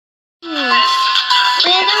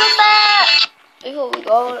Before we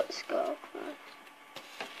go, let's go.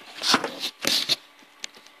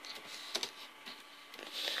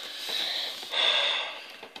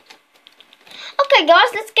 Okay, guys,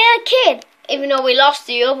 let's get a kid. Even though we lost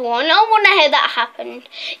the other one, I want to hear that happened.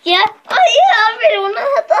 Yeah? Oh, yeah, I really want to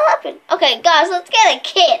hear that happen. Okay, guys, let's get a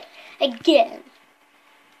kid. Again.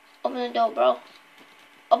 Open the door, bro.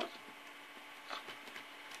 Open.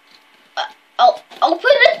 Oh, open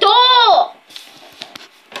the door!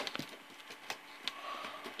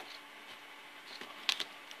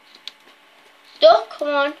 Duck, come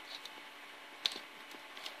on.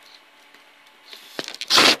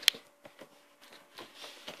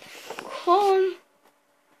 Come.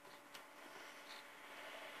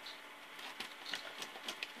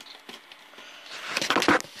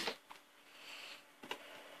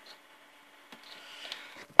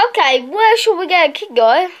 Okay, where should we get a kid,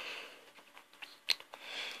 guy?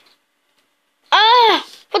 Ah,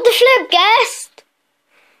 what the flip guest?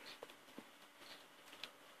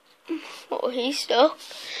 Oh, he's stuck.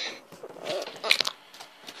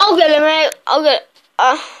 I'll get him out. I'll get.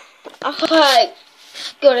 Okay,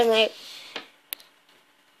 got him out.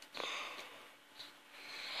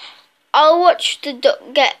 I'll watch the duck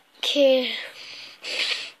get killed.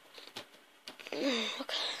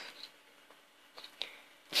 Okay.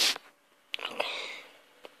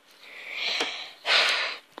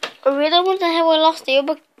 I really wonder how I lost the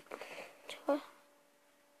other.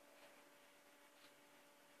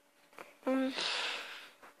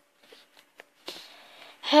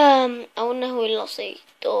 I wonder how we lost the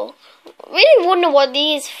dog. I really wonder what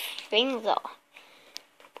these things are.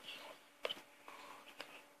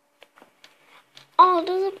 Oh,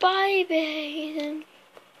 there's a baby.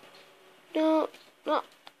 No, no.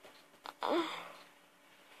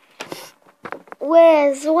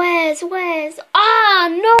 Where's? Ah,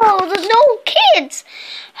 no, there's no kids.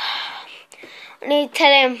 I need to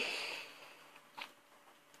tell him.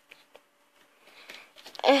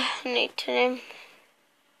 I need to tell him.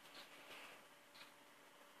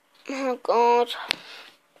 Oh, God.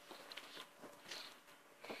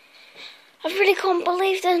 I really can't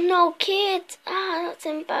believe there's no kids. Ah, that's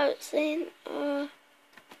embarrassing.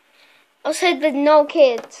 I said there's no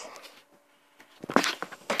kids.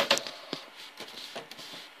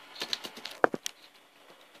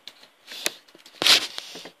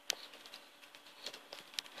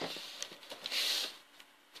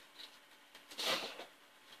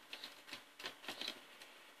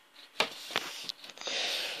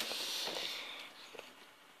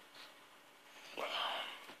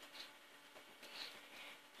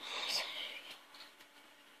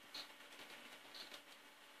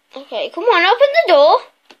 Okay, come on, open the door.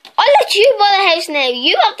 I'll let you buy the house now.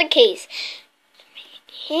 You have the keys.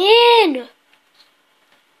 In.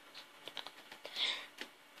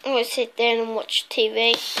 I'm going to sit there and watch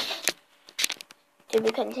TV. To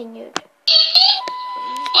be continued.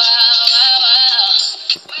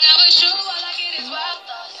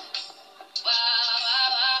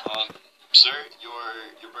 Sir,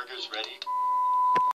 your burger's ready.